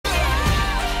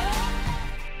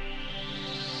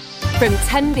From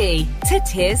Tenby to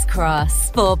Tiers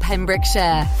Cross for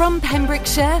Pembrokeshire. From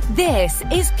Pembrokeshire, this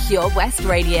is Pure West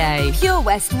Radio. Pure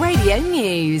West Radio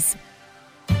News.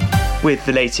 With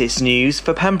the latest news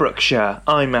for Pembrokeshire,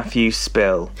 I'm Matthew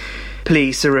Spill.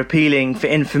 Police are appealing for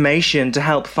information to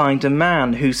help find a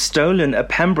man who's stolen a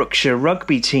Pembrokeshire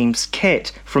rugby team's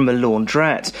kit from a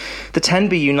laundrette. The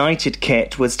Tenby United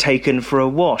kit was taken for a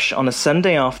wash on a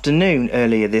Sunday afternoon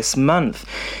earlier this month.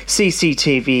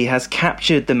 CCTV has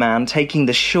captured the man taking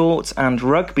the shorts and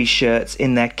rugby shirts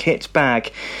in their kit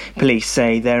bag. Police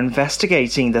say they're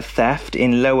investigating the theft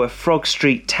in Lower Frog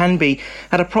Street, Tenby,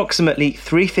 at approximately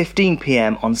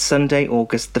 3:15pm on Sunday,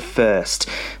 August the 1st.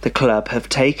 The club have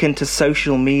taken to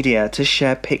social media to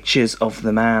share pictures of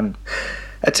the man.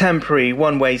 A temporary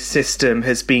one-way system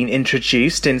has been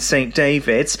introduced in St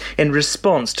David's in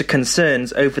response to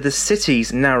concerns over the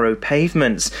city's narrow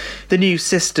pavements. The new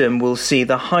system will see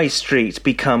the High Street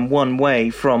become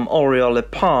one-way from Oriola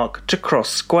Park to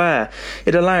Cross Square.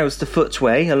 It allows the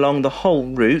footway along the whole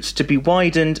route to be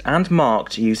widened and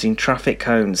marked using traffic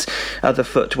cones. Other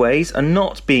footways are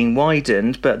not being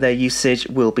widened, but their usage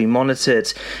will be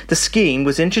monitored. The scheme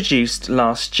was introduced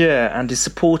last year and is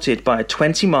supported by a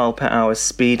 20-mile-per-hour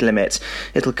speed limit.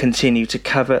 It'll continue to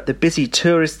cover the busy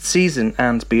tourist season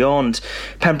and beyond.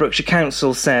 Pembrokeshire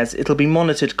Council says it'll be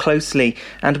monitored closely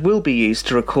and will be used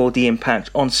to record the impact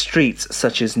on streets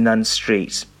such as Nunn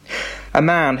Street. A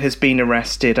man has been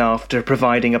arrested after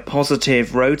providing a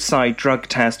positive roadside drug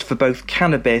test for both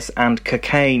cannabis and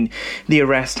cocaine. The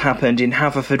arrest happened in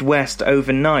Haverfordwest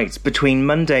overnight between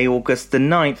Monday, August the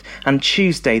 9th and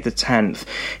Tuesday the 10th.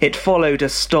 It followed a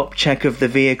stop check of the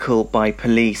vehicle by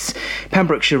police.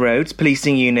 Pembrokeshire Roads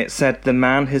Policing Unit said the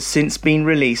man has since been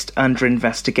released under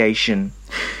investigation.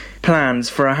 Plans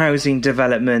for a housing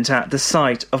development at the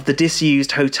site of the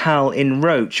disused hotel in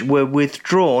Roach were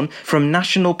withdrawn from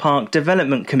National Park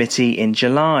Development Committee in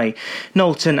July.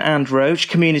 Knowlton and Roach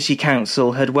Community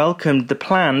Council had welcomed the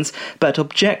plans but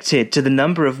objected to the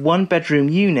number of one-bedroom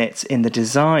units in the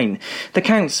design. The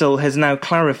council has now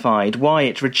clarified why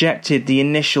it rejected the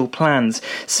initial plans,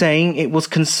 saying it was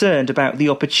concerned about the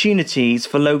opportunities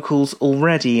for locals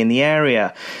already in the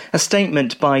area. A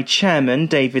statement by Chairman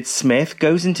David Smith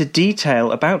goes into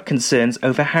detail about concerns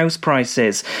over house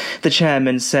prices. The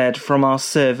chairman said, "From our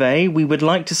survey, we would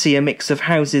like to see a mix of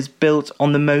houses built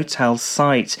on the motel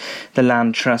site. The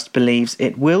Land Trust believes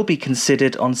it will be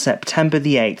considered on September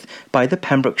the 8th by the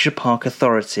Pembrokeshire Park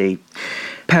Authority."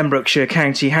 Pembrokeshire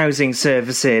County Housing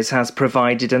Services has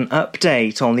provided an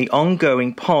update on the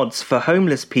ongoing pods for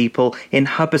homeless people in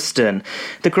Hubberston.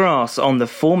 The grass on the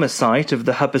former site of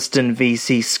the Hubberston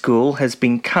VC School has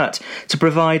been cut to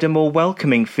provide a more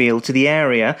welcoming feel to the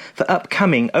area for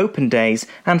upcoming open days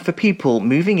and for people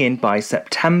moving in by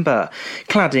September.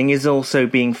 Cladding is also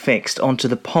being fixed onto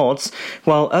the pods,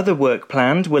 while other work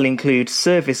planned will include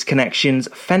service connections,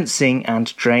 fencing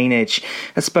and drainage.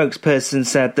 A spokesperson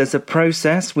said there's a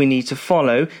process we need to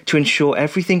follow to ensure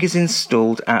everything is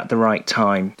installed at the right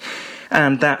time.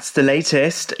 And that's the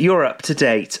latest. You're up to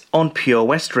date on Pure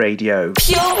West Radio.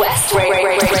 Pure West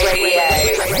Radio. Pure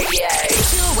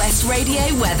West Radio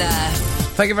weather.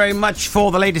 Thank you very much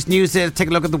for the latest news there. Take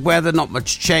a look at the weather. Not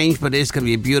much change, but it is going to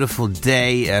be a beautiful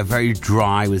day. Very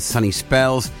dry with sunny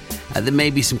spells. There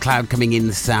may be some cloud coming in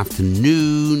this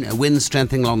afternoon. Wind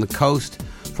strengthening along the coast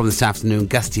from this afternoon.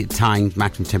 Gusty at times.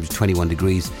 Maximum temperature 21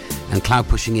 degrees. And cloud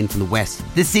pushing in from the west.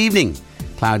 This evening,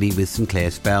 cloudy with some clear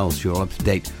spells. You're all up to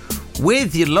date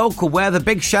with your local weather.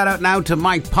 Big shout out now to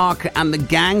Mike Parker and the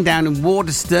gang down in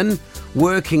Waterston,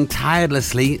 working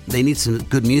tirelessly. They need some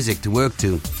good music to work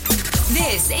to.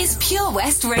 This is Pure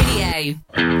West Radio.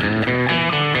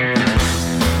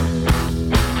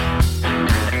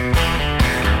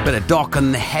 Bit of Doc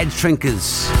on the head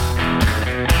shrinkers.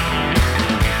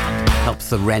 Helps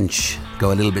the wrench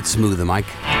go a little bit smoother, Mike.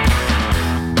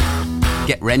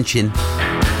 Get wrenching.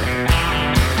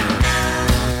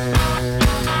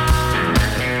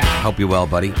 Hope you're well,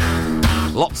 buddy.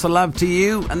 Lots of love to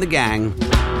you and the gang.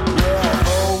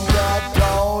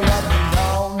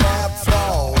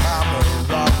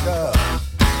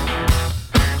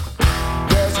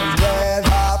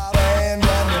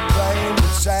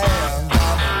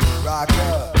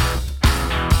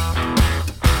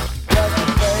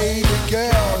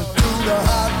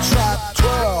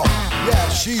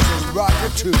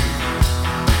 Too. Got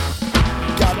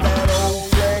that old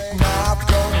flick mouth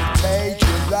gonna take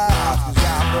your life, 'cause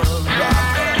I'm a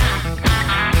rocker.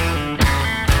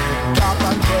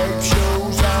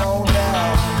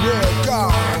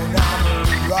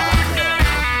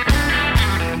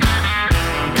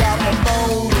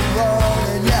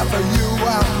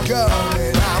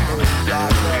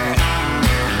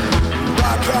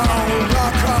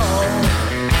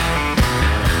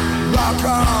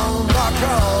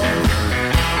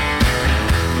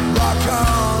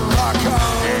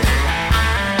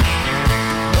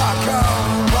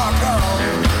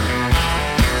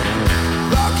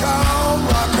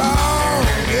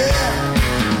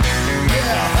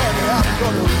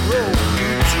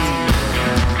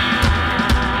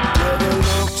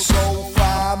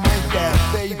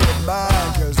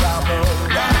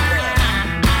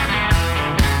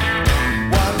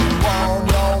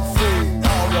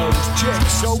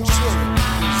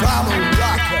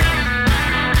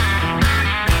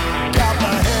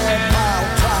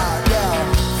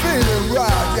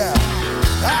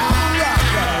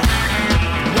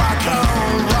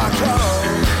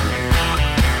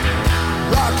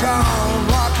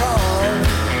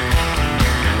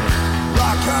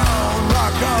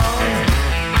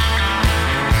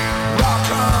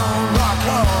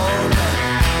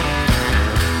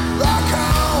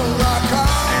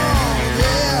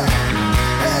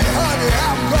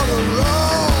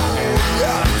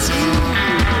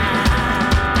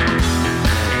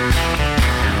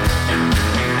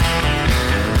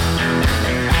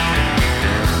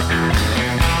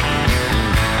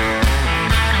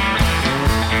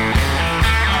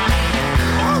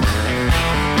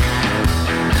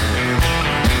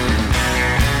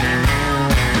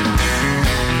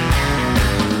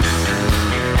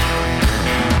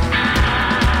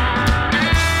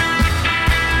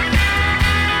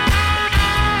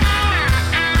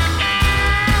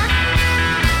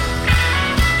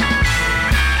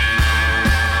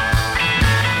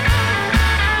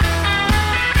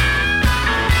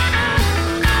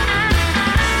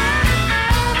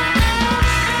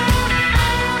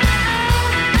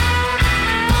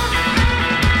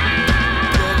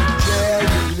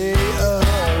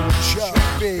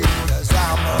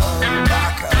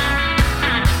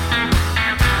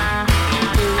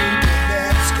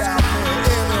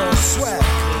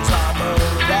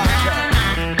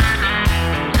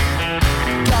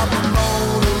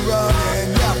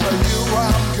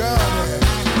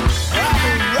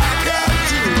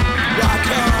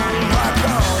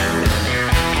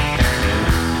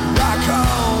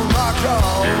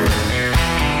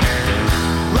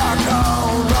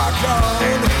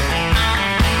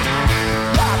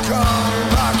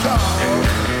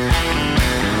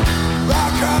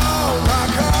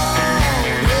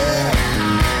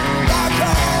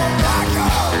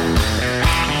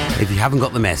 haven't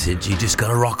got the message, you just got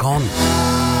to rock on.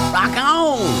 Rock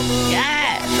on!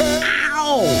 Yeah!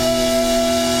 Ow!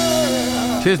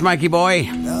 Cheers, Mikey boy.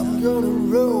 I'm gonna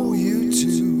roll you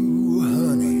to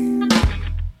honey.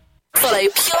 Follow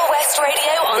Pure West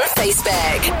Radio on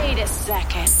Facebook. Wait a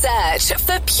second. Search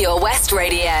for Pure West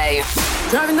Radio.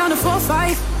 Driving down the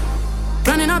 4-5,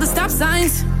 running all the stop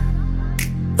signs.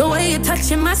 The way you're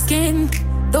touching my skin,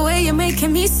 the way you're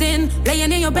making me sin,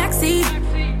 laying in your backseat.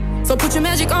 So put your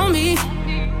magic on me.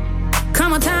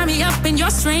 Come on, tie me up in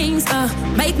your strings.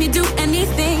 Make me do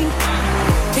anything.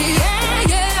 Yeah,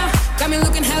 yeah. Got me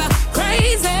looking hella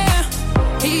crazy.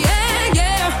 Yeah,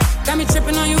 yeah. Got me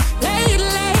tripping on you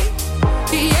lately.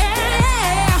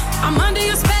 Yeah. I'm under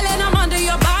your spell and I'm under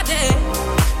your body.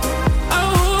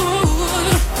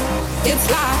 Oh, it's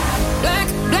like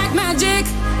black magic.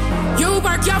 You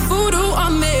work your voodoo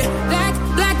on me.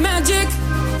 Black magic.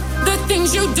 The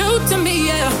things you do to me,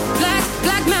 yeah.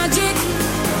 Black magic.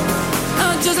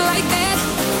 Just like that.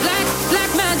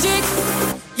 Black magic.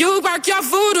 You work your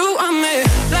voodoo on me.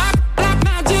 Black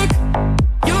magic.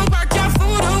 You work your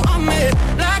voodoo on me.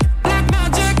 Black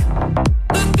magic.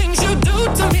 The things you do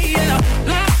to me, yeah.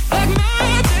 Black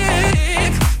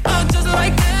magic. Just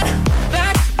like that.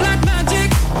 Black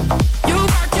magic. You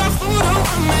work your voodoo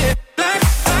on me. Black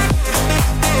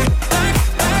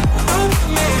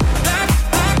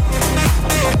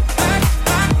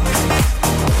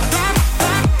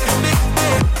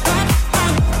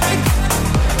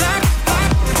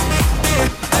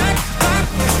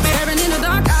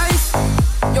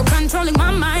controlling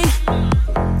my mind.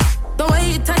 The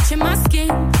way you're touching my skin,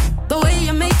 the way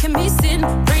you're making me sin,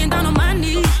 praying down on my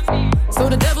knees so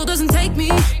the devil doesn't take me.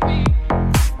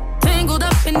 Tangled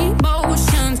up in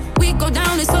emotions, we go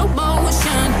down in slow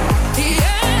motion.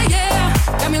 Yeah, yeah,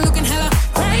 got me looking hella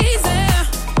crazy.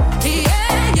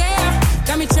 Yeah, yeah,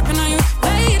 got me tripping on you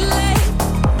lately.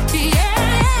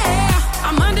 Yeah,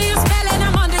 I'm under your spell and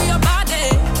I'm under your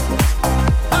body.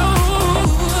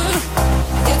 Oh,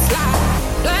 it's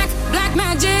like black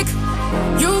magic.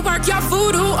 You work your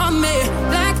voodoo on me.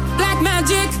 Black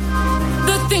magic.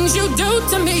 The things you do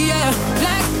to me, yeah.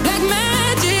 Black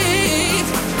magic.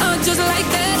 Just like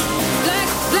that.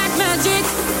 Black magic.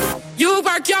 You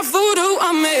work your voodoo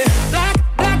on me. Black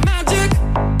magic.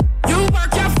 You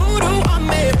work your voodoo on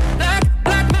me.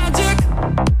 Black magic.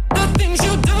 The things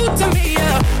you do to me,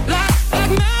 yeah. Black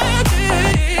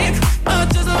magic.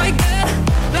 Just like that.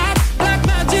 Black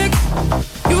magic.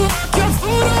 You work your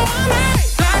voodoo on me.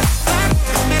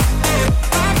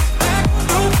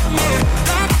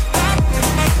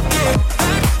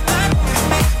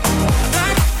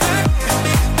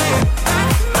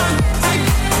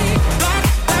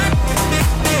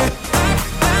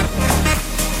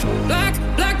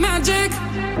 Black magic.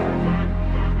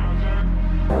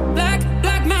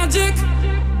 Black magic.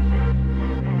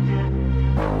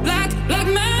 Black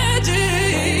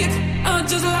magic.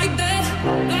 Just like that.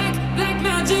 Black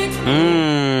magic.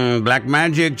 Black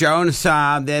Magic Jones,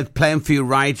 they're playing for you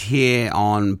right here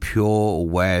on Pure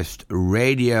West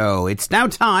Radio. It's now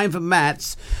time for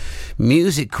Matt's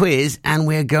music quiz, and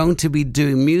we're going to be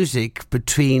doing music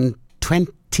between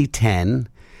 2010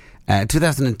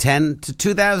 to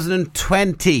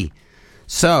 2020.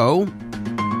 So,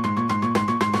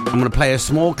 I'm going to play a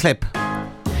small clip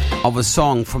of a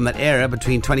song from that era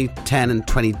between 2010 and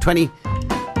 2020.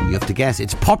 You have to guess.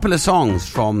 It's popular songs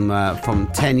from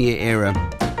 10-year era.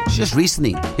 It's just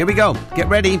recently. Here we go. Get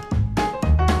ready.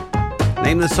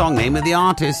 Name of the song, name of the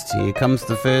artist. Here comes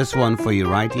the first one for you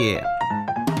right here.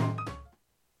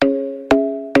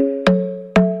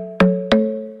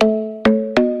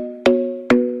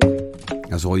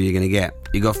 That's all you're going to get.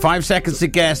 You got 5 seconds to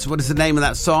guess. What is the name of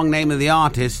that song, name of the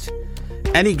artist?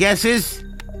 Any guesses?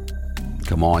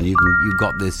 Come on, you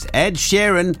got this. Ed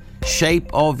Sheeran, Shape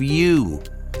of You.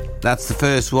 That's the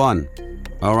first one.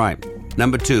 All right.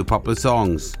 Number 2, popular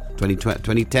songs,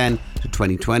 2010 to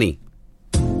 2020.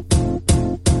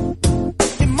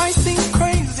 It might seem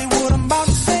crazy what I'm about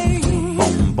to say.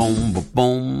 Boom, boom, boom,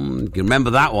 boom. You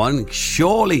remember that one?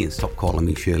 Surely. Stop calling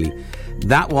me Shirley.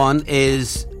 That one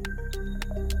is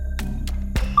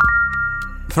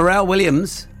Pharrell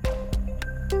Williams.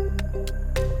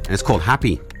 And it's called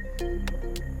Happy.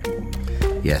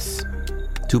 Yes.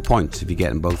 2 points if you get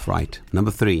them both right.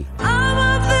 Number 3.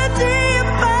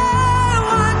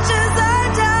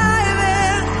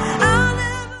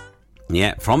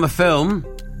 Yeah, from a film.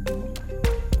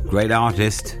 Great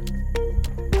artist.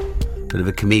 Bit of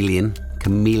a chameleon.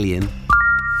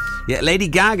 Yeah, Lady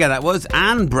Gaga, that was.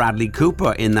 And Bradley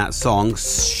Cooper in that song,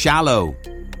 Shallow.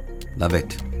 Love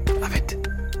it.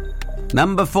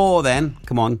 Number 4 then.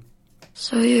 Come on.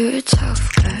 So you're a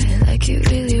tough guy, like you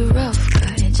really rough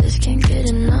guy, just can't get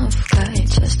enough guy,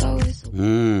 just always.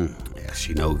 Yes,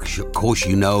 you know, of course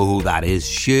you know who that is.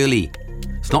 Shirley.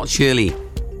 It's not Shirley.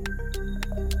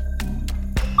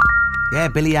 Yeah,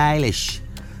 Billie Eilish.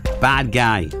 Bad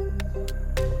guy.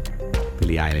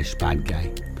 Billie Eilish, bad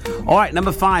guy. All right,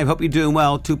 number 5. Hope you're doing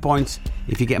well. 2 points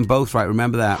if you're getting both right.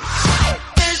 Remember that.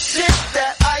 This is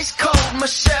that ice cold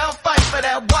Michelle fight for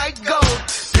that white gold.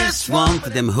 This one for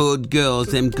them hood girls,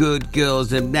 them good girls,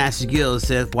 them nasty girls,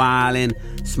 that's wildin',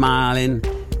 smiling,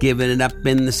 giving it up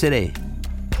in the city.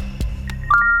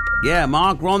 Yeah,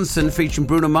 Mark Ronson featuring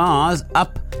Bruno Mars,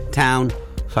 Uptown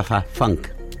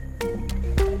Funk.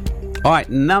 All right,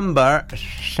 number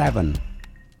 7.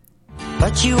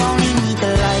 But you only need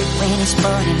the light when it's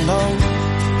burning low.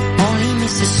 Only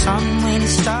miss the sun when it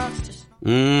starts to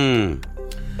snow.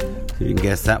 See if you can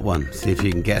guess that one. See if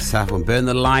you can guess that one. Burn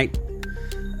the light.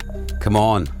 Come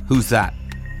on. Who's that?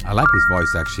 I like his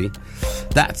voice, actually.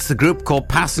 That's the group called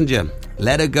Passenger.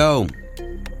 Let Her Go.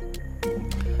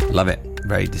 Love it.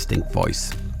 Very distinct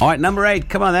voice. All right, number 8.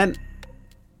 Come on, then.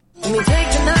 Let me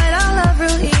take the night, I love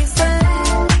real easy.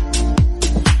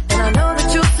 And I know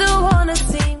that you still wanna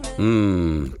see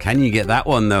me. Can you get that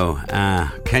one, though?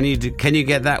 Can you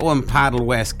get that one, Paddle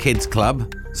West Kids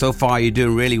Club? So far, you're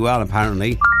doing really well,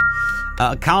 apparently.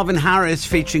 Calvin Harris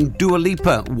featuring Dua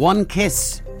Lipa, One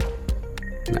Kiss.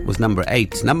 That was number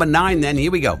 8. Number 9, then.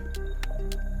 Here we go.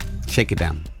 Shake it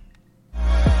down.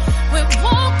 We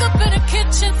woke up in the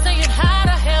kitchen saying, how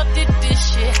the hell did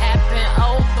this shit happen?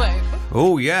 Oh, baby.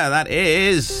 Oh, yeah,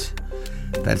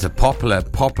 that's a popular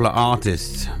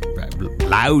artist.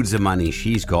 Loads of money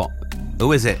she's got.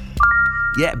 Who is it?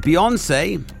 Yeah,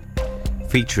 Beyonce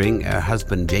featuring her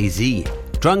husband Jay-Z.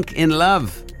 Drunk in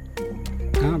Love.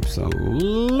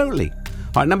 Absolutely. All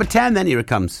right, number 10, then. Here it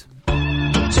comes.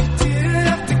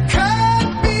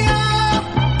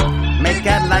 Make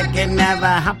it like it never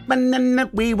happened and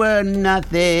that we were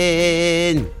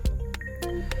nothing.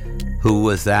 Who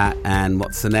was that and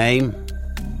what's the name?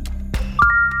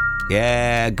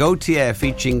 Yeah, Gautier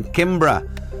featuring Kimbra.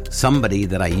 Somebody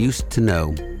that I used to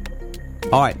know.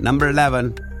 All right, number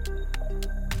 11.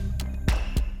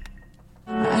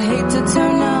 I hate to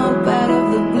turn up out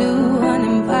of the blue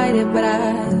uninvited, but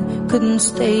I couldn't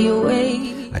stay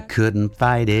away. I couldn't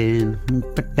fight it.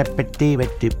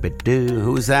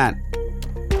 Who's that?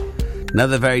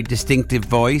 Another very distinctive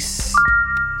voice.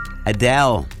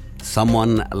 Adele.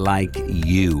 Someone Like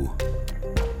You.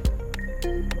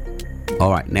 All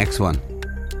right, next one.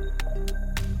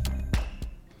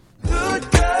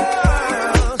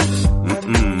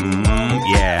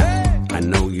 Yeah, I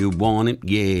know you want it.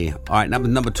 Yeah. All right,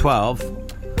 number 12.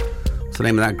 What's the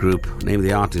name of that group? Name of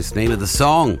the artist? Name of the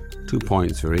song? 2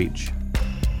 points for each.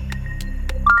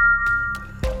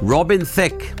 Robin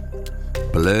Thicke.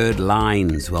 Blurred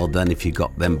Lines. Well done if you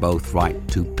got them both right.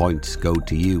 2 points go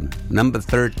to you. Number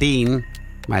 13.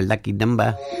 My lucky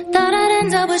number. Thought I'd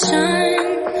end up with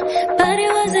Sean, but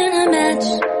it wasn't a match.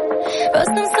 Wrote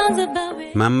some songs about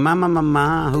it.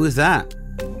 Mama. Who is that?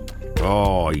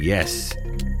 Oh, yes.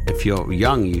 If you're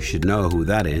young, you should know who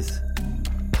that is.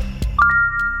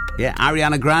 Yeah,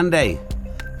 Ariana Grande.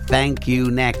 Thank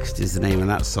You Next is the name of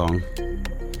that song.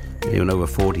 Anyone over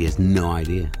 40 has no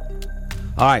idea.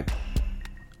 All right.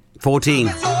 14.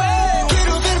 Rico.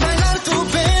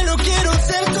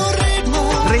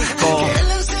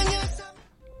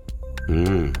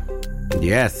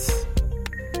 Yes.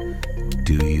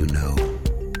 Do you know?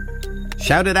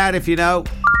 Shout it out if you know.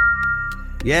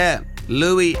 Yeah.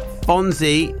 Louis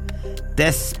Fonsi.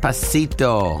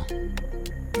 Despacito.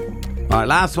 All right,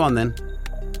 last one then.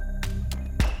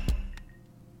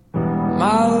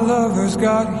 My lover's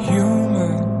got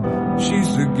humor.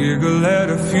 She's the giggle at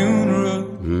a funeral.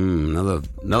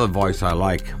 Another voice I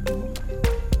like.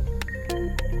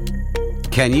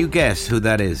 Can you guess who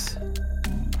that is?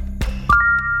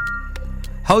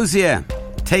 Hosier,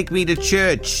 Take Me to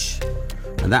Church.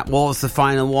 And that was the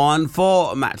final one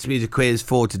for Matt's Music Quiz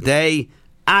for today.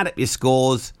 Add up your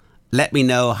scores. Let me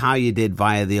know how you did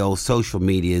via the old social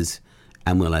medias,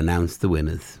 and we'll announce the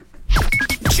winners.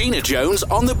 Gina Jones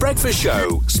on The Breakfast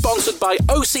Show, sponsored by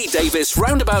O.C. Davis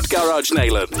Roundabout Garage,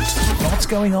 Neyland. What's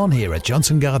going on here at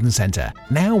Johnson Garden Centre?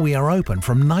 Now we are open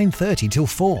from 9:30 till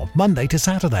 4, Monday to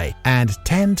Saturday, and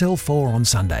 10 till 4 on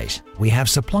Sundays. We have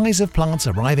supplies of plants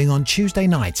arriving on Tuesday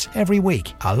nights every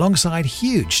week, alongside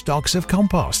huge stocks of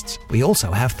composts. We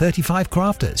also have 35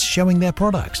 crafters showing their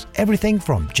products, everything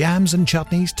from jams and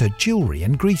chutneys to jewellery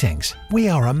and greetings. We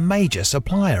are a major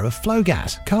supplier of flow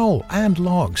gas, coal and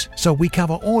logs, so we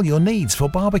cover all your needs for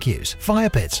barbecues,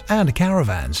 fire pits and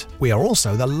caravans. We are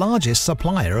also the largest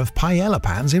supplier of paella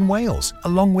pans in Wales,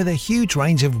 along with a huge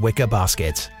range of wicker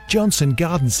baskets. Johnson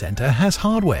Garden Centre has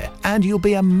hardware, and you'll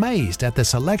be amazed at the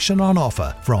selection on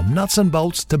offer, from nuts and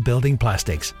bolts to building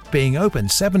plastics. Being open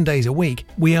 7 days a week,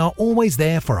 we are always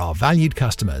there for our valued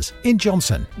customers. In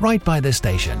Johnson, right by the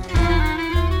station.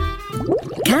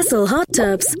 Castle Hot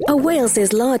Tubs are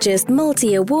Wales's largest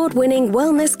multi-award-winning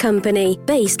wellness company,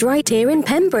 based right here in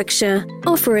Pembrokeshire,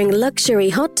 offering luxury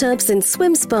hot tubs and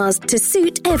swim spas to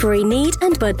suit every need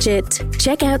and budget.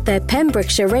 Check out their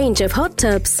Pembrokeshire range of hot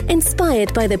tubs,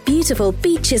 inspired by the beautiful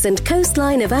beaches and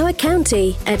coastline of our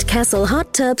county, at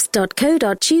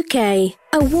castlehottubs.co.uk.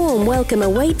 A warm welcome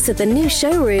awaits at the new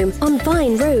showroom on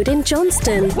Vine Road in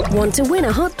Johnston. Want to win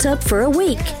a hot tub for a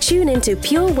week? Tune into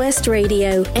Pure West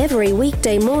Radio every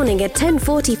weekday morning at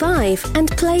 10:45 and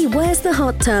play Where's the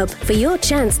Hot Tub for your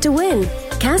chance to win.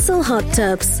 Castle Hot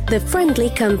Tubs, the friendly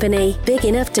company, big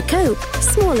enough to cope,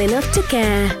 small enough to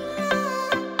care.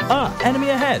 Ah, enemy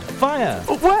ahead. Fire.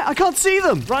 Oh, where? I can't see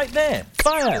them. Right there.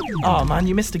 Fire. Oh, man,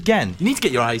 you missed again. You need to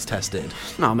get your eyes tested.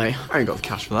 Nah, mate, I ain't got the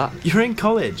cash for that. You're in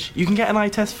college. You can get an eye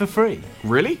test for free.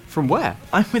 Really? From where?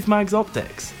 I'm with Mags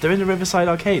Optics. They're in the Riverside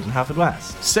Arcade in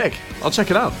Haverfordwest. Sick. I'll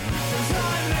check it out.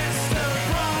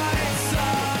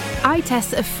 Eye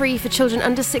tests are free for children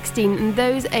under 16 and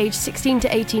those aged 16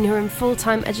 to 18 who are in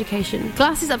full-time education.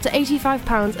 Glasses up to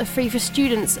 £85 are free for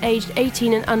students aged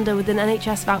 18 and under with an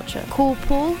NHS voucher. Call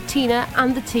Paul, Tina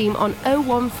and the team on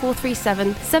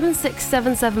 01437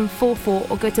 767744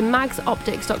 or go to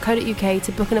magsoptics.co.uk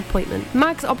to book an appointment.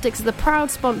 Mags Optics are the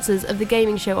proud sponsors of the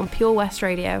gaming show on Pure West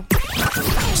Radio.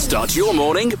 Start your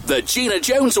morning the Gina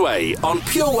Jones way on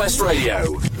Pure West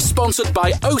Radio. Sponsored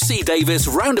by OC Davis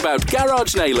Roundabout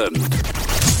Garage Neyland.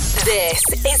 This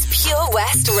is Pure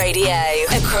West Radio.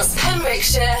 Across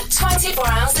Pembrokeshire, 24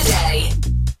 hours a day.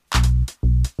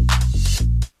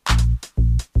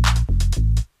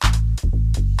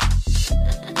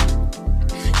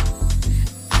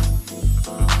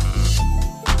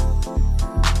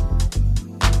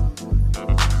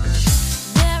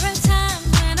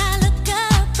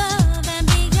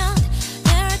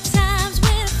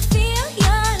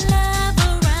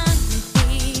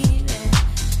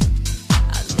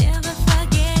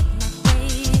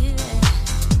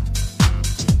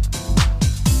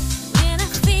 When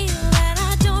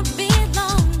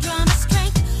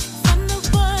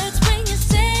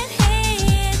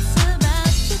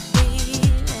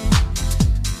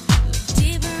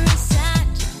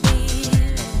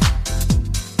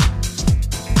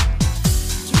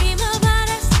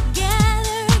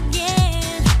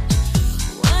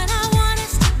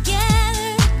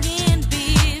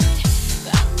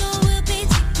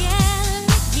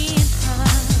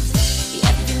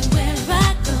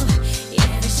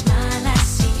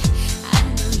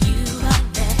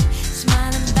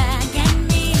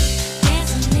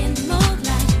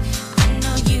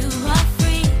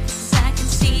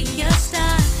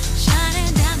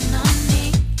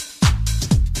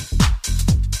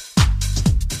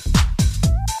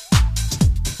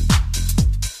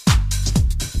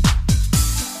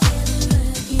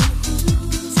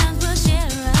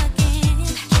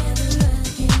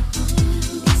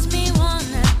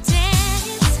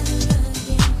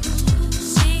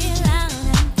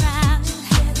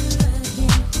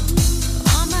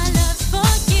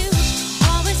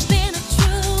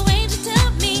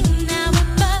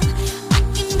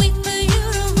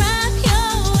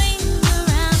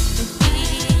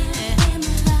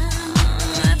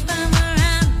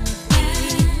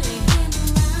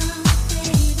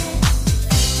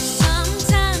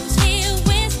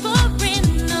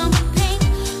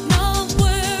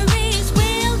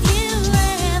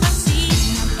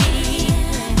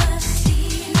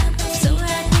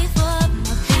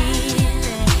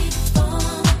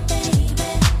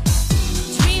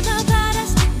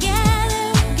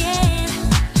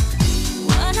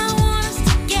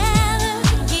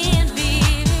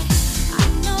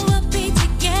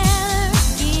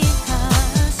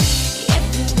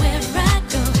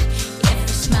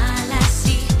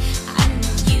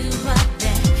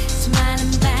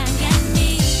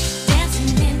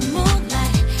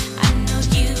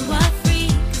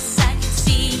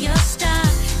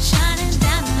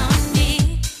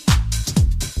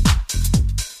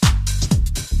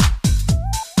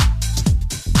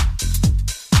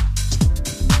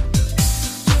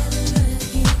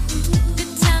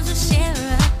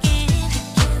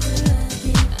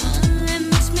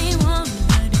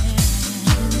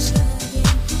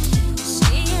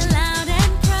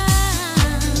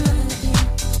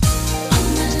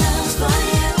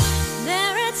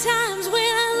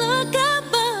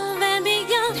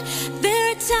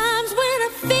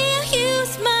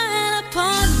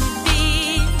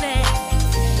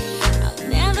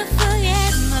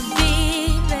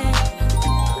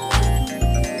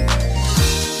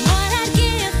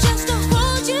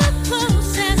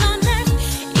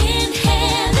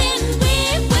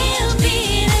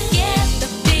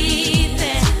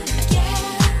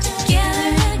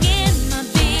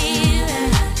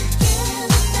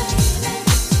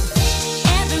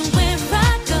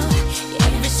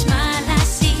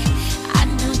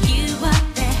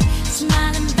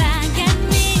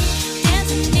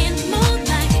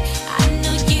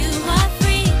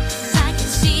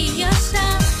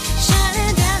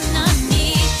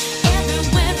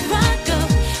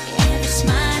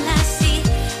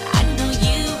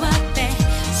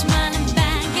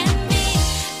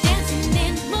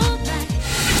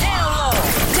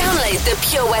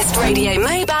Pure West Radio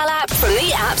mobile app from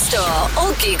the App Store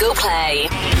or Google Play.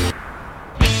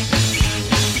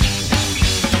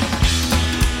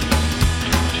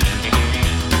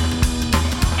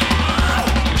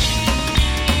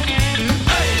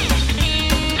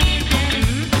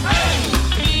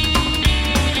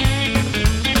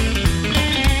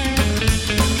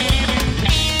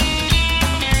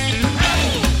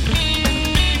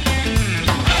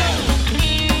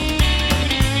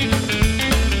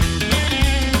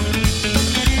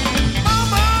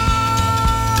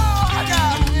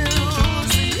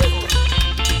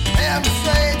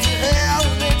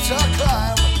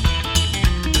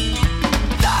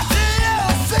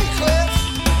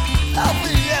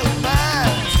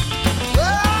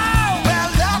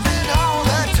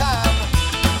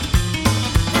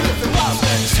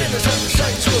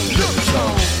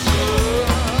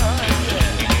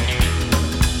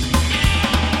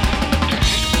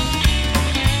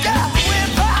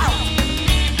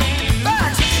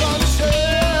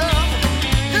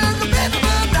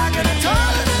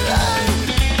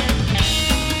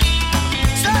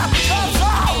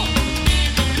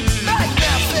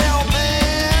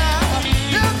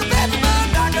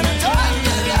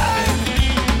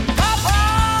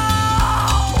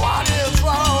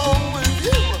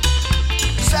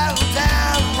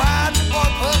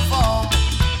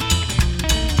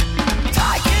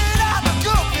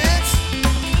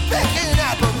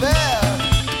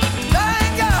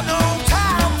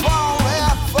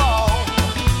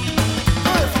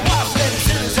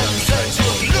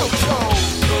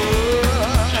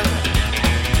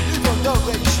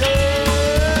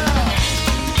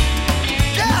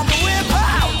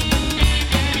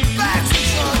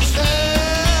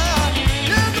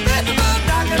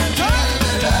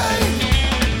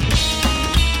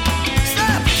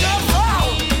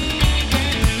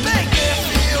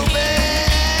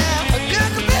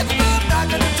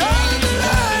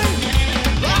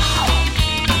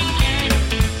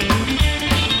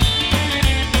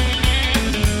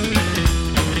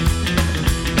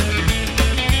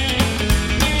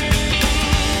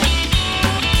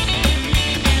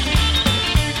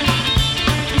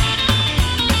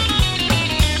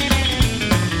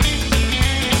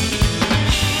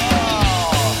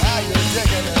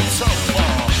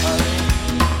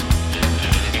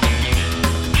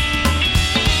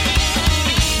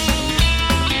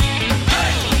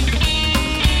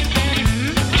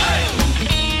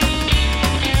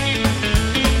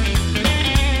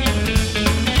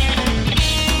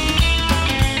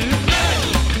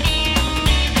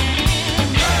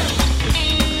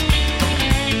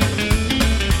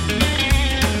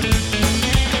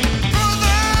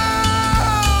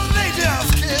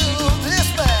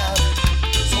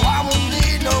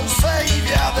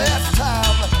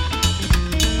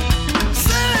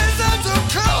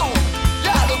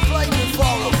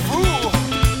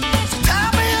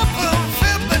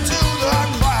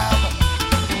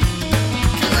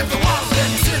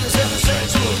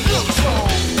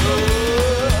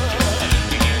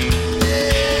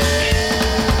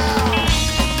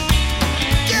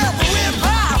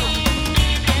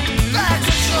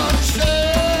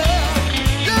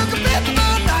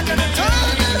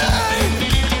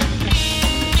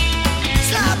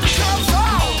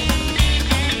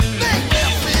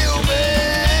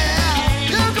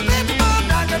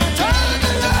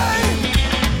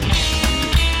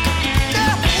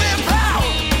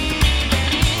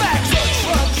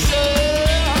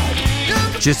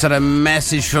 Just had a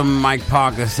message from Mike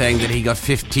Parker saying that he got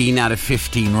 15 out of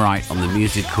 15 right on the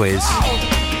music quiz,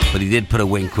 but he did put a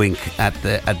wink wink at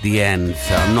the end,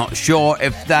 so I'm not sure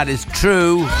if that is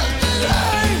true.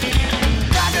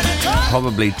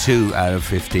 Probably 2 out of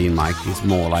 15, Mike, is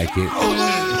more like it.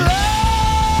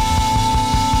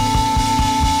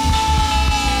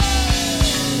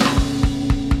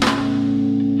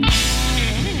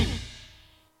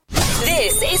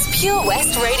 Pure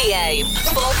West Radio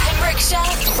for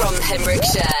Pembrokeshire, from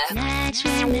Pembrokeshire. Nights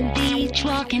on the beach,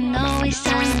 walking, always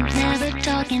silent, never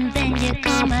talking. Then you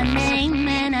call my name,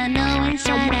 and I know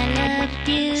inside I love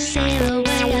you. Sail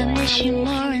away, I miss you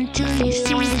more until you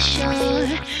see the shore.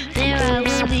 There I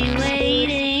will be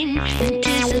waiting,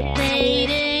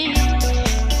 anticipating.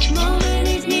 Each moment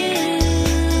is new.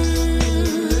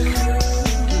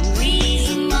 Each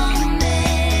moment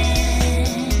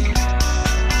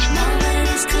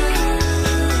is cool.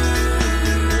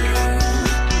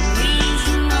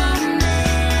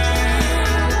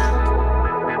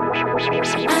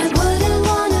 I wouldn't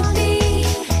wanna be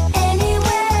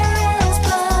anywhere else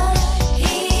but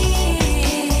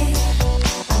here.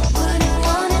 I wouldn't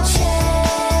wanna change.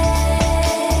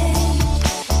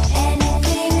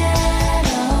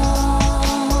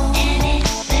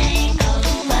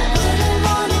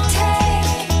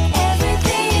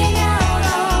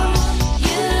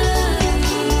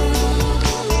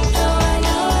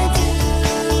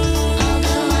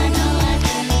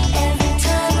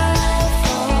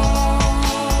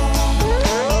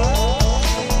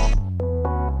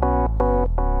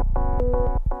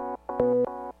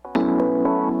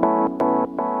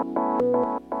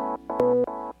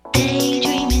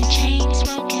 Daydreaming, chain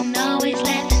smoking, always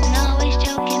laughing, always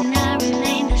joking. I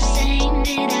remain the same.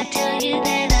 Did I tell you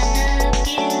that I love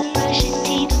you? Brush your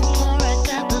teeth and pour a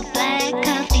cup of black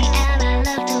coffee out. I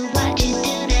love to watch you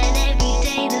do that every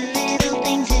day. The little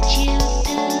things that you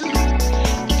do.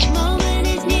 Each moment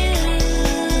is new.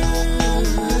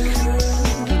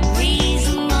 Breeze a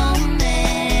moment.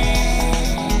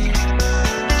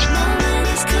 Each moment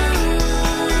is cool.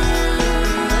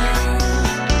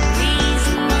 Breeze a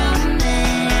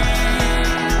moment.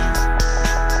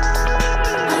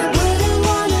 I wouldn't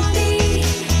wanna be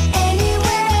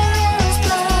anywhere else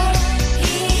but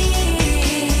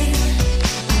here.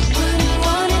 I wouldn't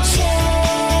wanna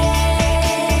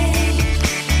change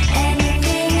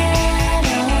anything at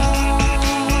all.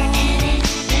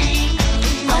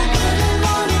 I wouldn't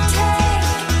wanna take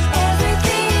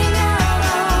everything out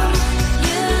on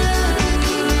you.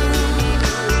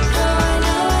 Though I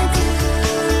know I do.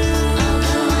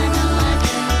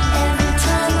 Every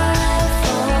time I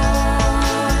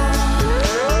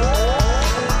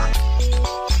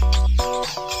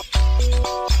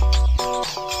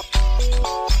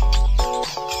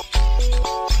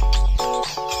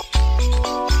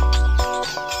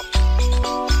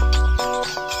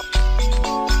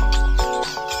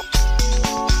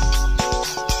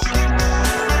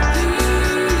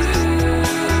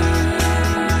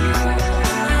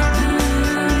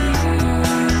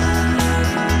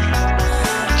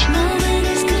each moment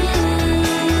is good.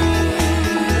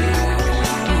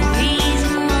 Breeze a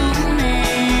moment.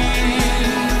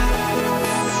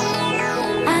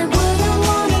 I wouldn't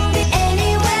wanna be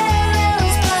anywhere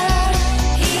else but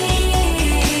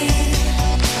here.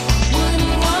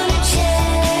 Wouldn't wanna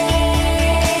change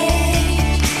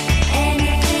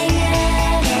anything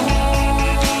at all.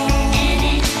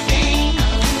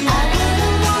 I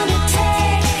wouldn't wanna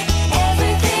take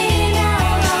everything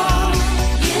out on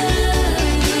you.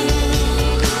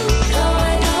 Though I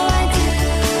know I do.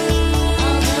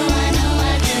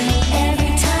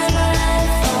 Every time I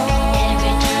fall.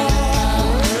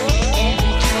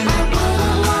 I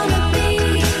wouldn't wanna be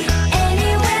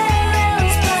anywhere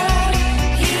else but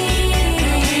here.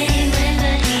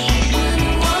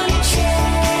 Wouldn't wanna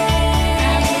change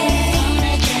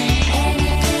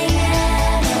anything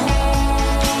at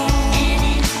all.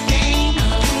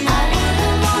 I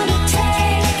wouldn't wanna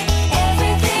take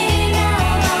everything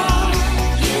out on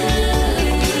you.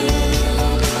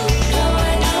 Though I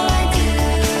know I do.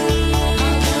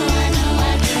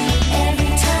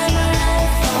 Every time I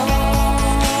fall.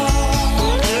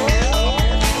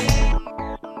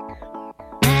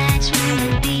 Nights on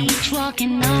the beach,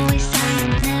 walking, always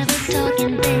silent, never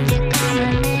talking. Then you call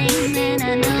my name, and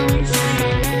I know inside I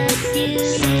love you.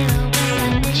 Sail away, I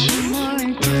miss you more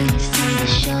until you see the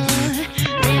shore.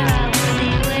 There I will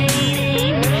be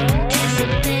waiting,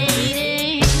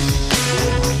 anticipating.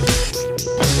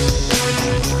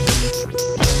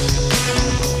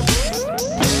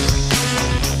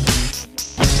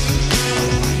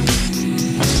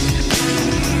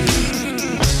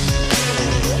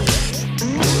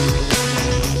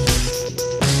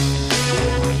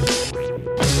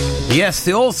 Yes,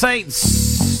 the All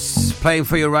Saints playing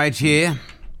for you right here.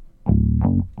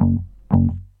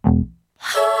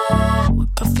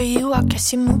 Good for you, I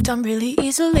guess you moved on really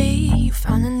easily. You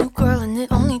found a new girl and it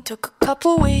only took a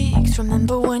couple weeks.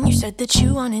 Remember when you said that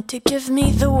you wanted to give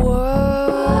me the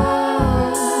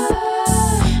world?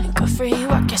 And good for you,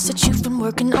 I guess that you've been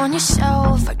working on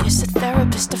yourself. I guess the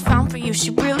therapist I found for you, she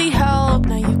really helped.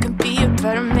 Now you can be a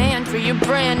better man for your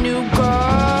brand new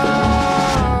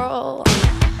girl.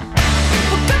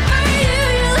 Well, good for you,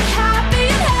 you look happy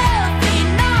and healthy.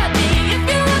 Not me, if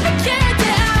you ever cared to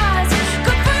ask.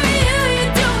 Good for you,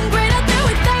 you're doing great out there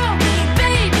without me,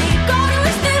 baby. God, I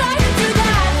wish that I could do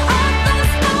that. I've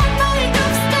lost my mind,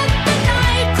 I've spent the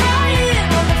night crying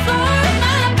on the floor of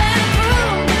my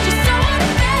bedroom. But you're so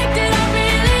unaffected, I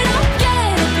really don't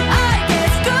get it. But I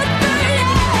guess good for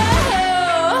you.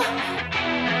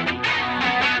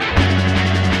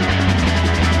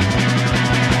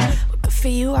 Good for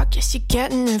you, I guess you're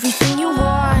getting everything you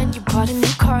want. You bought a new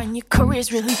car and your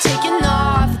career's really taking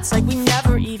off. It's like we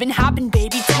never even happened,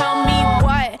 baby. Tell me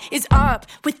what is up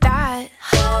with that.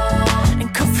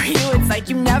 And good for you, it's like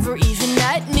you never even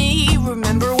met me.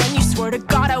 Remember when you swore to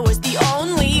God I was the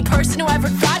only person who ever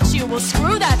got you? Well,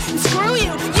 screw that and screw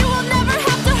you. You will never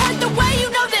have to hurt the way you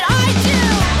know that I do.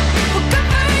 Well, good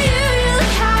for you, you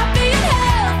look happy and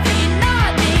healthy.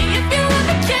 Not me, if you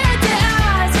ever cared to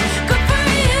ask. Good for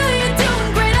you, you're doing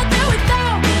great out there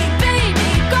without me, baby.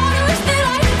 God, I wish that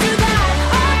I could do that.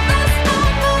 I've lost my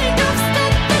mind, I've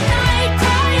spent the night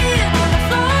crying on the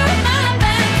floor of my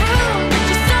bedroom. But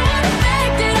you're so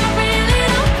unaffected, I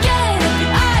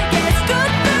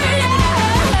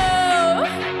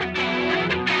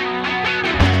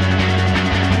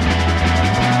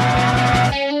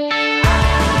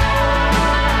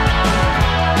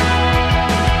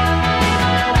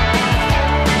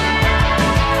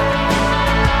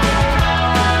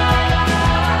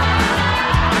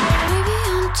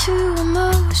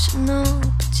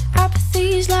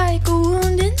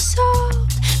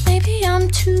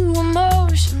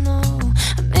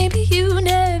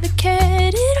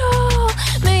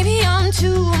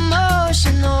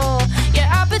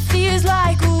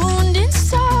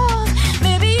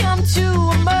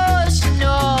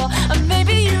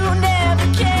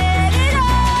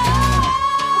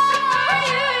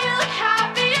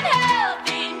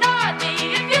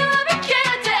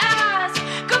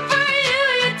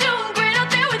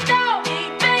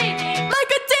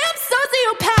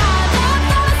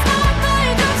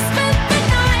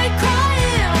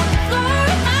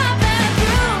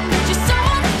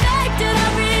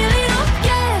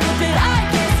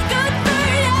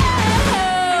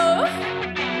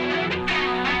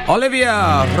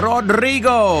Olivia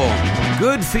Rodrigo,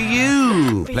 Good For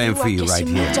You, playing for you right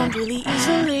here. Really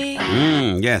easily.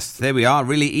 Yes, there we are,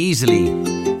 Really Easily.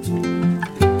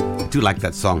 I do like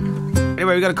that song.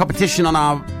 Anyway, we've got a competition on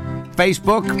our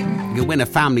Facebook. You can win a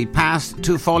family pass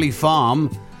to Folly Farm.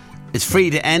 It's free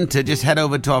to enter. Just head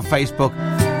over to our Facebook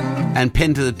and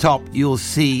pin to the top. You'll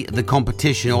see the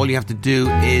competition. All you have to do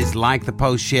is like the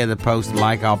post, share the post,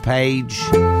 like our page.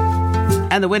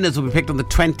 And the winners will be picked on the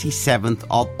 27th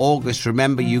of August.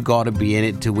 Remember, you got to be in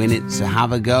it to win it, so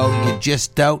have a go. You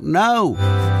just don't know.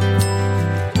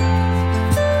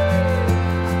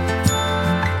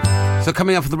 So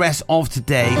coming up for the rest of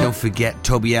today, don't forget,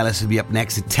 Toby Ellis will be up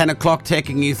next at 10 o'clock,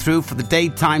 taking you through for the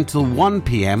daytime till 1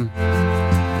 p.m.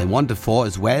 Then 1 to 4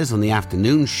 is Wes on the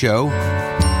afternoon show.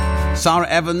 Sarah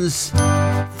Evans,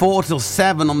 4 till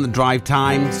 7 on the drive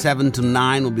time. 7 till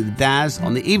 9 will be the Daz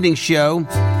on the evening show.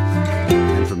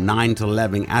 And from 9 till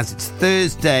 11, as it's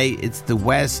Thursday, it's the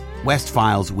West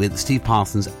Files with Steve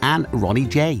Parsons and Ronnie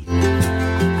J. It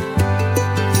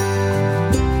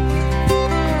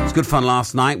was good fun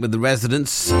last night with the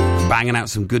residents, banging out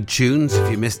some good tunes.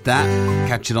 If you missed that,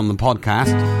 catch it on the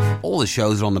podcast. All the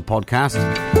shows are on the podcast.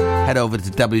 Head over to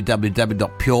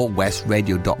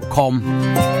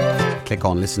www.purewestradio.com. Click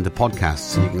on Listen to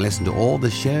Podcasts, and you can listen to all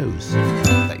the shows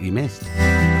that you missed.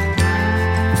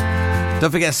 Don't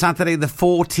forget, Saturday the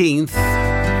 14th,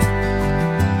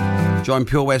 join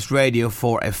Pure West Radio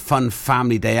for a fun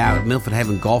family day out at Milford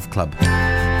Haven Golf Club.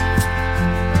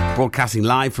 Broadcasting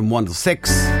live from 1 till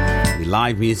 6.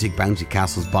 Live music, bouncy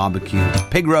castles, barbecue,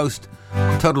 pig roast,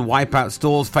 total wipeout,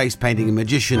 stalls, face painting, a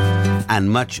magician, and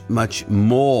much, much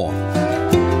more.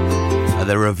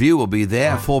 The Review will be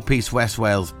there, a 4-piece West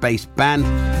Wales bass band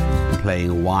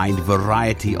playing a wide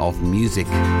variety of music,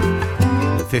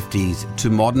 the 50s to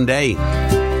modern day.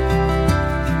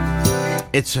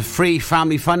 It's a free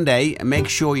family fun day, and make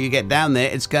sure you get down there.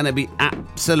 It's going to be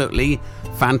absolutely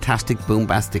fantastic,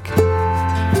 boombastic.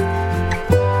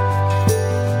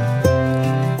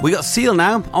 We got Seal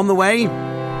now on the way.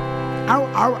 Ow,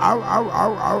 ow, ow, ow,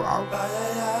 ow, ow, ow.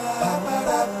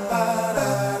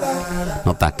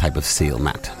 Not that type of seal,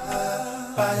 Matt.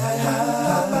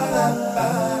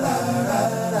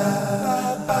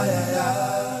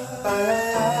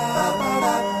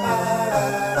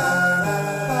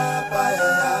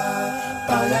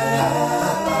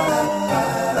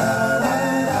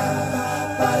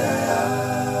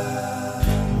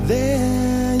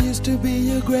 There used to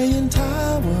be a graying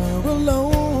tower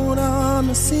alone on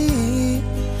the sea.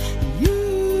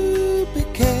 You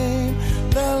became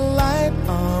the light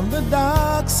on the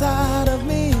dark side of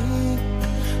me.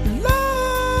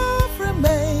 Love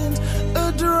remains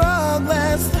a drug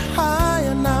that's the high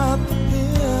and not the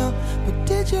pill. But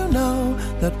did you know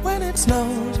that when it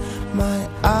snows, my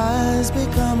eyes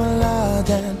become large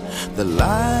and the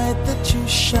light that you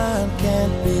shine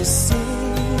can't be seen?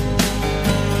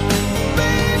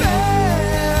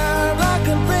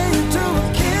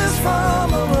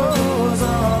 From a rose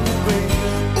on the grave.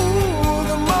 Ooh,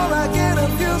 the more I get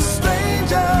of you, the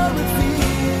stranger it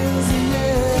feels,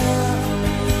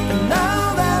 yeah. And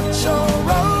now that your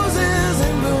rose is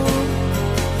in bloom,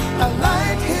 a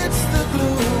light hits the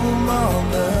gloom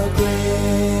on the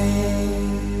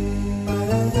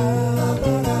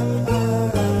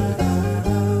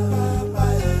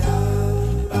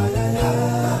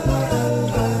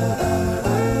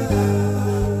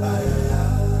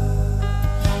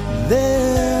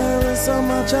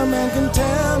a man can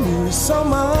tell you, so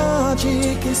much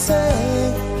he can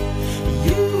say.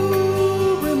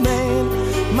 You remain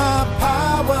my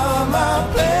power, my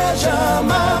pleasure,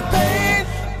 my pain,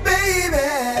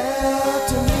 baby.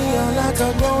 To me, you're like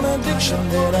a grown addiction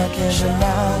that I can't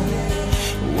deny.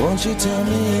 Won't you tell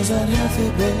me, is that healthy,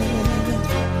 baby?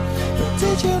 But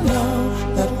did you know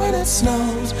that when it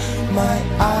snows, my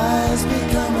eyes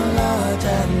become large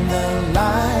and the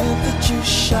light that you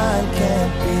shine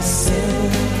can't be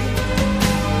seen?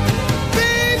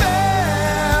 Baby, I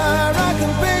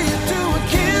can pay you to a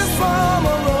kiss from a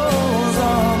rose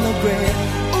on the grave.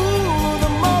 Ooh,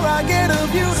 the more I get of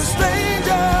you, the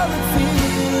stranger it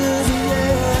feels,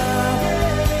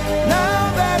 yeah. Now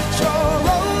that your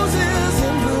rose is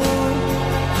in bloom,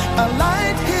 a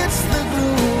light hits the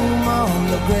gloom on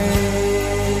the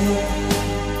grave.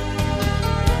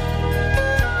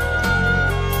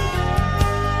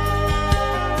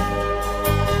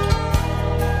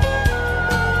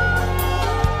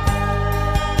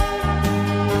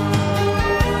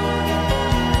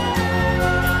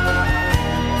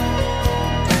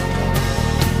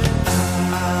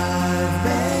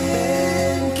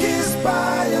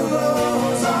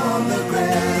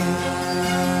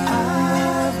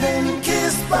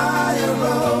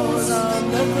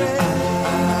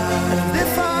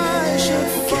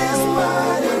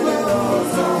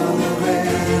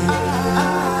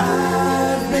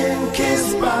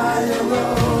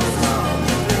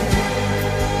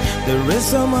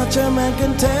 There's so much a man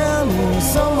can tell me,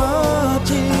 so much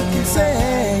he can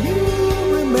say. You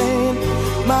remain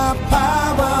my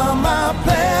power, my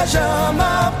pleasure,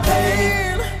 my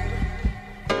pain.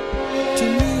 To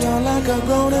me, you're like a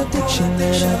grown addiction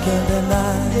that I can't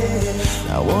deny.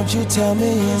 Now won't you tell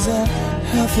me, is that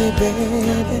healthy,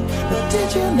 baby? But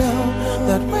did you know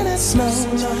that when it snows,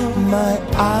 my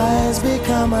eyes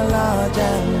become large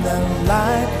and the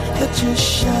light that you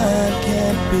shine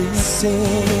can't be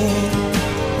seen?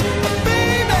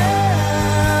 Baby,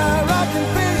 I can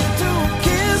feel you to a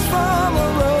kiss from a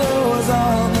rose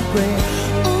on the grave.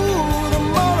 Ooh, the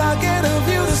more I get of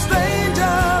you, the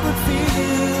stranger it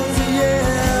feels,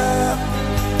 yeah.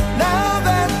 Now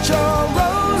that your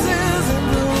rose is in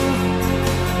bloom,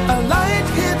 a light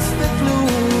hits the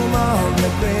gloom on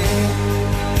the grave.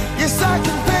 Yes, I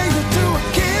can pay you to a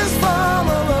kiss from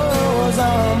a rose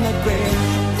on the grave.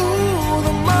 Ooh,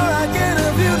 the more I get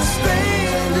of you, the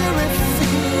stranger it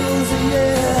feels,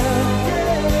 yeah.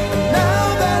 Now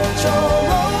that your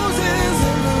rose is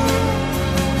in bloom,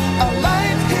 a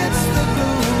light hits the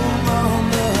gloom on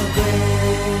the grave.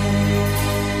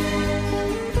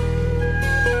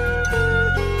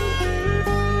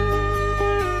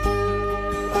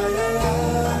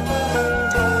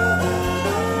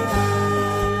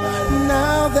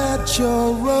 Now that your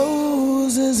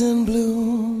rose is in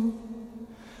bloom,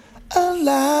 a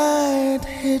light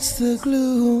hits the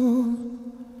gloom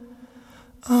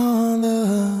on the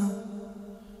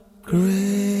grave.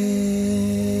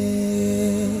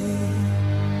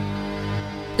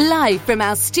 Live from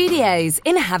our studios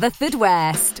in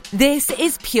Haverfordwest, this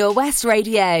is Pure West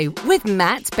Radio with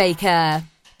Matt Baker.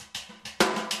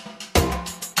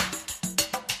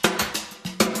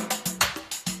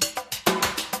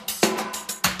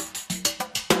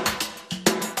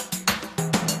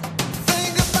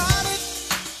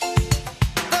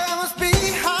 There must be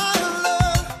higher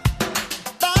love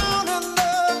down in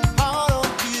the heart or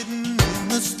hidden in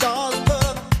the stars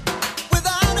above.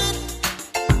 Without it,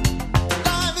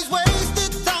 life is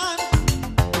wasted time.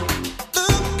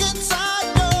 Look inside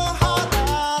your heart, I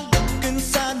look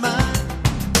inside mine.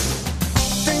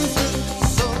 Things look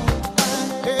so bad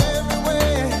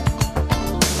everywhere.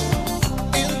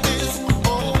 In this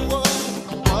whole world,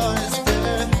 what is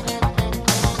there?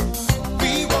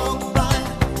 We walk blind,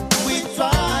 we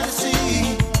try to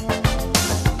see,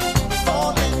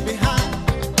 falling behind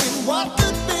in what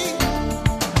could be.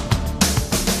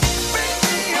 Bring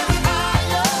me a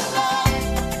higher love.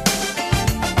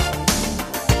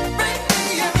 Bring me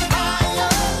a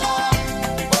higher love.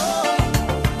 Oh,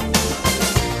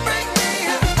 bring me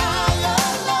a higher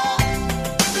love.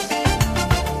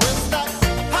 Where's that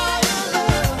higher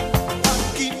love? I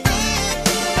keep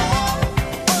thinking of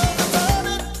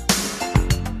it,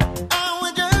 and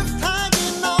we're just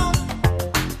hanging on,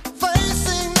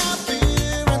 facing our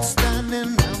fear and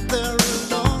standing out there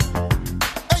alone.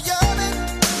 A yearning,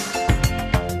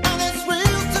 and it's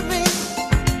real to me.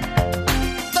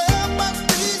 There must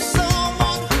be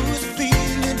someone who's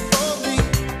feeling for me.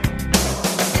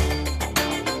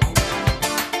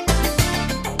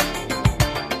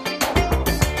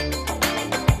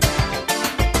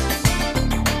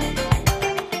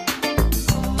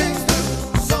 Things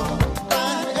look so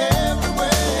bad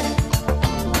everywhere.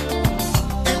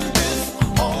 In this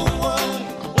whole world,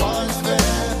 what is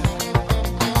there?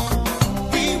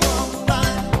 We walk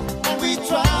blind and we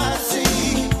try to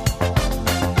see,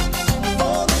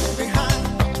 falling behind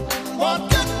what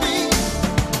could be.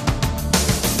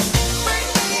 Bring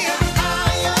me a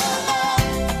higher love.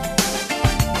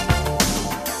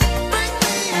 Bring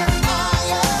me a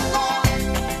higher love.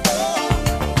 Oh,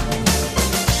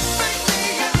 bring me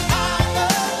a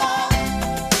higher love.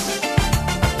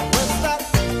 Where's that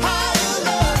higher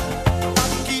love? I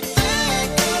keep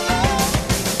thinking of.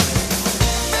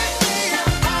 Bring me a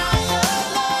higher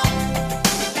love.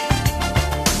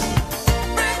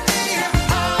 Bring me a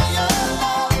higher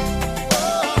love.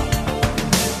 Oh,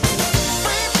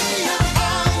 bring me a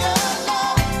higher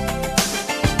love.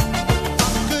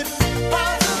 I could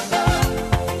rise above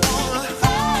on a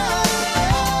higher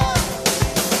love.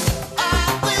 I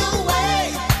will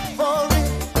wait for it.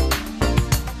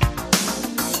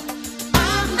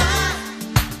 I'm not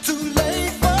too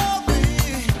late for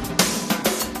it.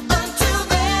 Until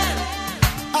then,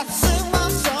 I sing my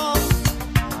song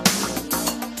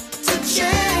to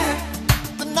cheer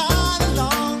the night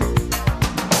along.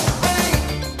 Hey.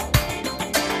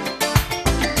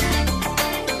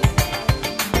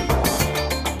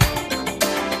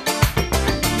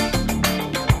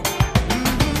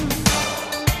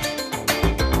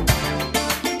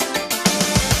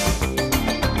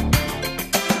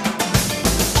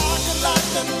 I could light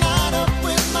the night up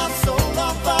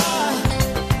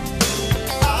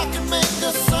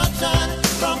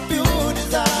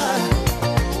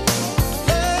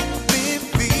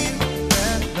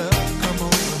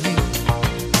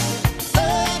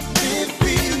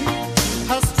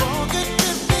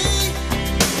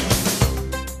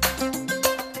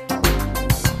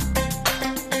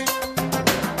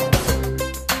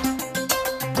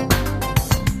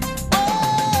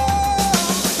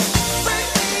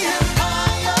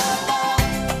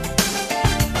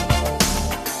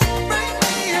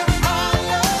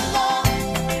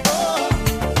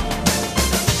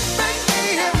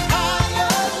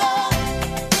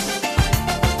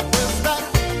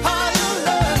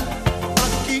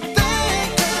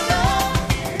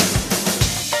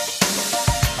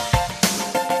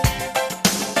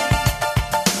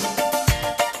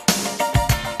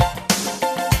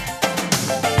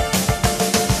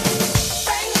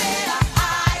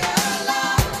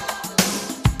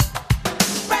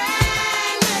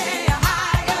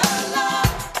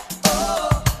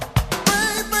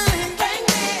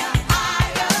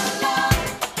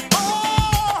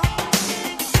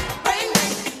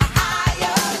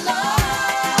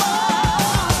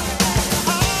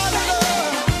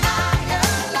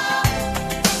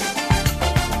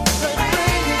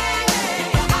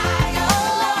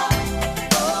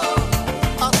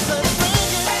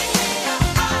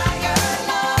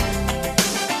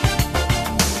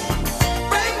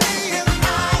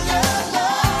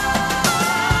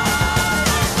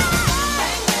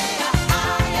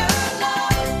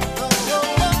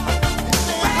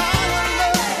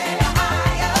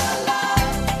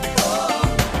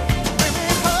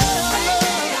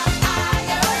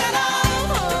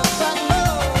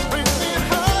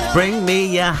Bring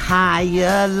me a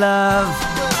higher love.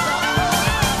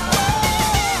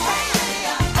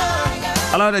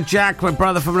 Hello to Jack, my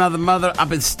brother from another mother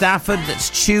up in Stafford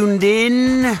that's tuned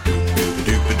in. How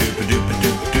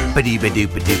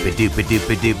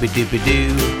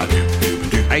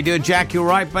you doing, Jack? You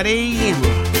alright, buddy?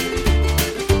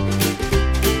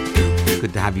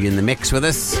 Good to have you in the mix with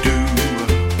us.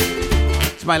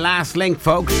 It's my last link,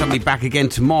 folks. I'll be back again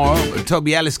tomorrow.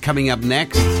 Toby Ellis coming up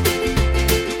next.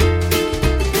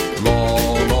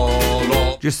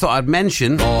 Just thought I'd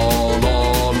mention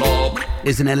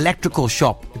there's an electrical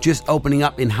shop just opening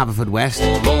up in Haverfordwest.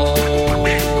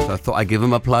 So I thought I'd give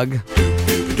him a plug.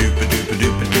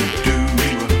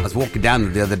 I was walking down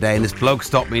there the other day and this bloke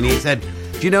stopped me and he said,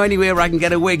 "Do you know anywhere I can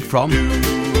get a wig from?"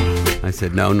 I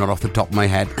said, "No, not off the top of my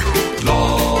head."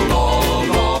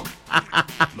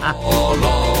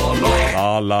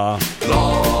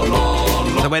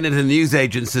 I went into the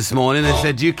newsagents this morning and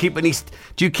said, do you keep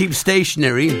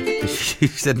stationery? She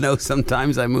said, "No,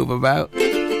 sometimes I move about."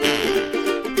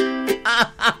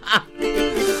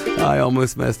 I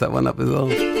almost messed that one up as well.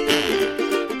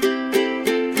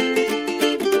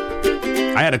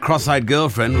 I had a cross-eyed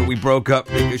girlfriend, but we broke up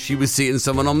because she was seeing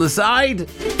someone on the side.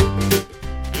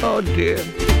 Oh dear.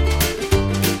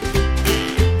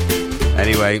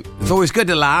 Anyway, it's always good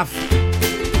to laugh.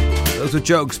 Those are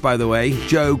jokes, by the way.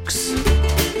 Jokes.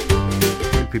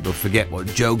 People forget what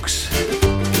jokes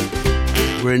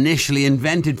were initially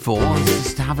invented for. It's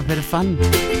just to have a bit of fun.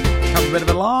 Have a bit of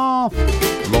a laugh.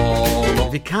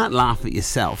 If you can't laugh at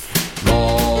yourself,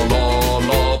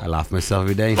 I laugh myself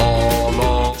every day.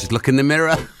 Just look in the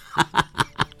mirror.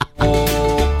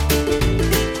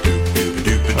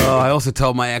 I also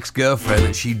told my ex-girlfriend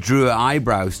that she drew her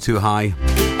eyebrows too high.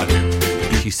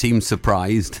 She seemed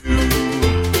surprised.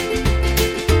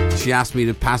 She asked me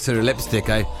to pass her a lipstick.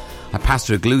 I passed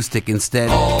her a glue stick instead.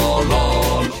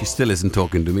 She still isn't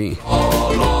talking to me.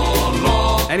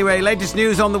 Anyway, latest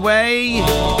news on the way.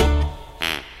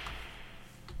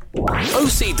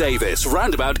 OC Davis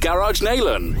Roundabout Garage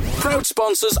Neyland, proud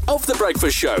sponsors of The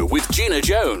Breakfast Show with Gina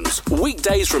Jones,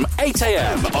 weekdays from 8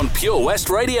 a.m. on Pure West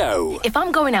Radio. If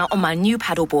I'm going out on my new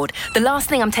paddleboard, the last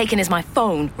thing I'm taking is my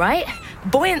phone, right?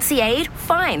 Buoyancy aid,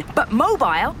 fine, but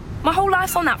mobile? My whole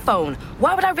life's on that phone.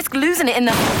 Why would I risk losing it in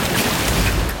the...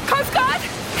 Coast Guard,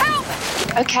 help!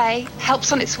 Okay,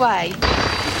 help's on its way.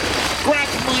 Grab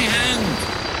my hand!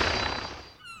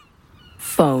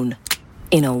 Phone.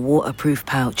 In a waterproof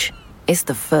pouch. It's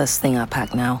the first thing I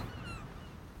pack now.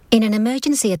 In an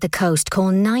emergency at the coast,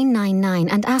 call 999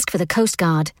 and ask for the Coast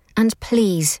Guard. And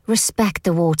please, respect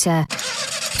the water.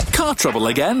 Car trouble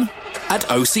again? At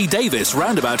OC Davis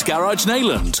Roundabout Garage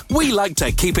Neyland, we like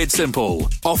to keep it simple,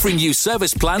 offering you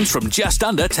service plans from just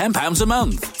under £10 a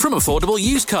month, from affordable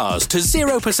used cars to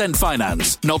 0%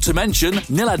 finance, not to mention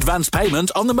nil advance payment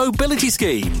on the mobility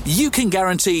scheme. You can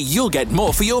guarantee you'll get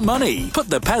more for your money. Put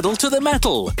the pedal to the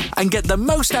metal and get the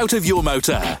most out of your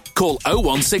motor. Call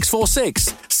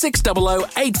 01646 600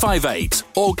 858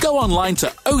 or go online to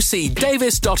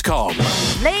ocdavis.com.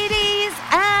 Ladies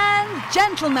and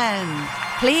gentlemen,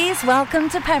 please welcome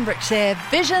to Pembrokeshire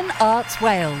Vision Arts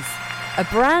Wales, a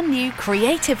brand new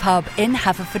creative hub in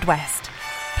Haverfordwest,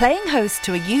 playing host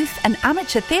to a youth and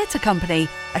amateur theatre company,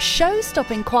 a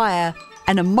show-stopping choir,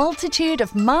 and a multitude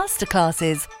of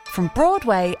masterclasses from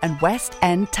Broadway and West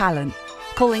End talent,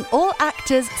 calling all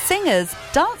actors, singers,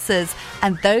 dancers,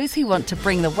 and those who want to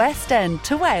bring the West End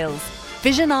to Wales.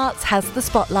 Vision Arts has the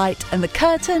spotlight and the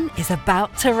curtain is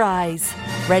about to rise.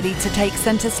 Ready to take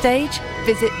centre stage?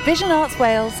 Visit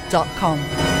visionartswales.com.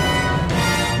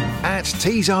 At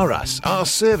Tees R Us, our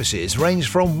services range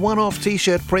from one-off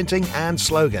t-shirt printing and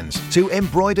slogans to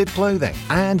embroidered clothing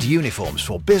and uniforms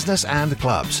for business and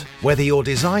clubs. Whether your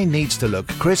design needs to look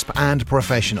crisp and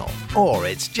professional or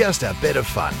it's just a bit of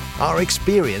fun, our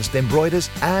experienced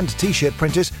embroiders and t-shirt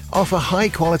printers offer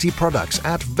high-quality products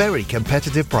at very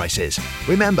competitive prices.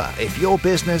 Remember, if your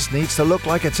business needs to look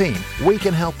like a team, we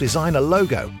can help design a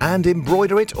logo and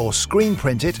embroider it or screen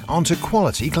print it onto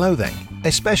quality clothing,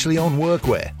 especially on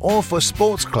workwear or for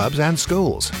sports clubs and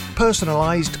schools.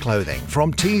 Personalised clothing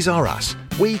from Tees R Us.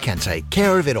 We can take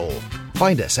care of it all.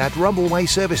 Find us at Rumbleway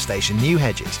Service Station, New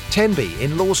Hedges, 10B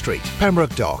in Law Street,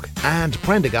 Pembroke Dock, and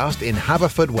Prendergast in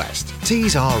Haverfordwest.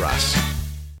 Tees R Us.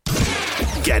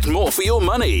 Get more for your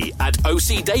money at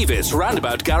OC Davis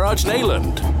Roundabout Garage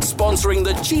Neyland, sponsoring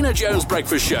the Gina Jones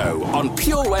Breakfast Show on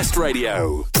Pure West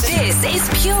Radio. This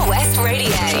is Pure West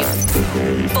Radio.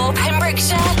 For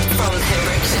Pembrokeshire, from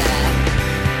Pembrokeshire.